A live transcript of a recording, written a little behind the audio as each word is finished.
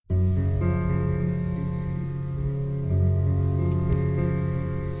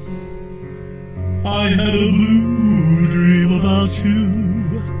I had a blue dream about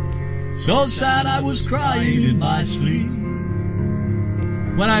you. So sad I was crying in my sleep.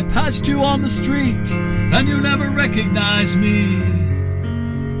 When I passed you on the street, and you never recognized me.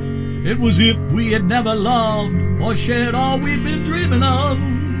 It was if we had never loved or shared all we'd been dreaming of.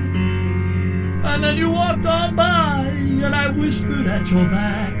 And then you walked on by, and I whispered at your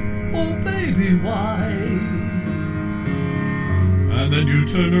back, oh baby, why? And then you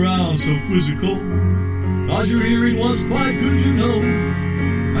turned around so quizzical, 'cause your hearing was quite good, you know.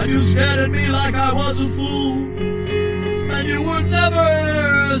 And you stared at me like I was a fool. And you were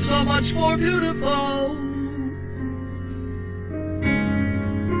never so much more beautiful.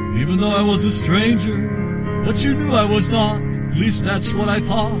 Even though I was a stranger, but you knew I was not, at least that's what I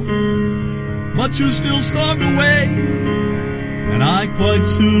thought. But you still stormed away, and I quite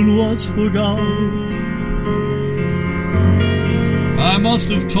soon was forgot. I must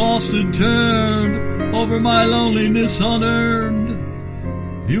have tossed and turned over my loneliness unearned.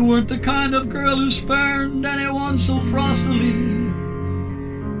 You weren't the kind of girl who spurned anyone so frostily.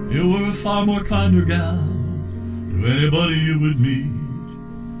 You were a far more kinder gal to anybody you would meet.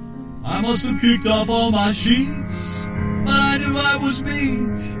 I must have kicked off all my sheets, but I knew I was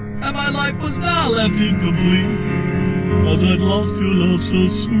beat, and my life was now left incomplete, 'cause I'd lost your love so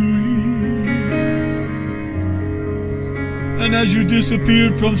sweet. And as you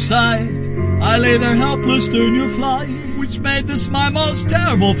disappeared from sight, I lay there helpless during your flight, which made this my most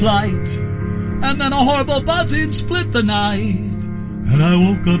terrible plight. And then a horrible buzzing split the night, and I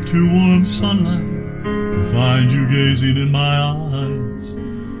woke up to warm sunlight to find you gazing in my eyes.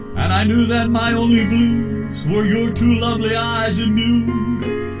 And I knew that my only blues were your two lovely eyes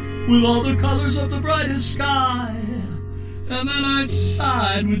imbued with all the colors of the brightest sky. And then I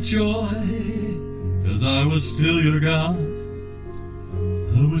sighed with joy, 'cause I was still your guy.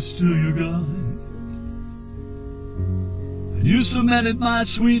 I was still your guy. And you cemented my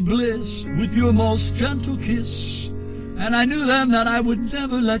sweet bliss with your most gentle kiss. And I knew then that I would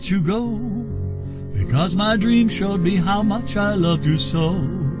never let you go, because my dream showed me how much I loved you so.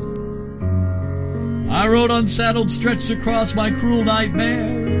 I rode unsaddled, stretched across my cruel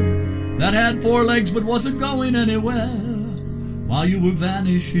nightmare that had 4 legs but wasn't going anywhere, while you were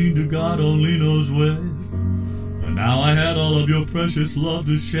vanishing to God only knows where. And now I had all of your precious love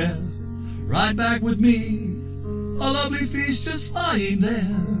to share, right back with me, a lovely feast just lying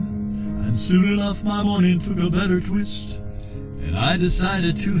there. And soon enough my morning took a better twist, and I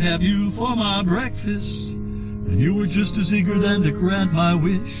decided to have you for my breakfast. And you were just as eager then to grant my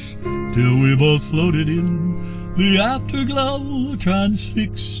wish, till we both floated in the afterglow,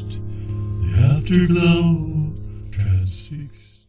 transfixed, the afterglow.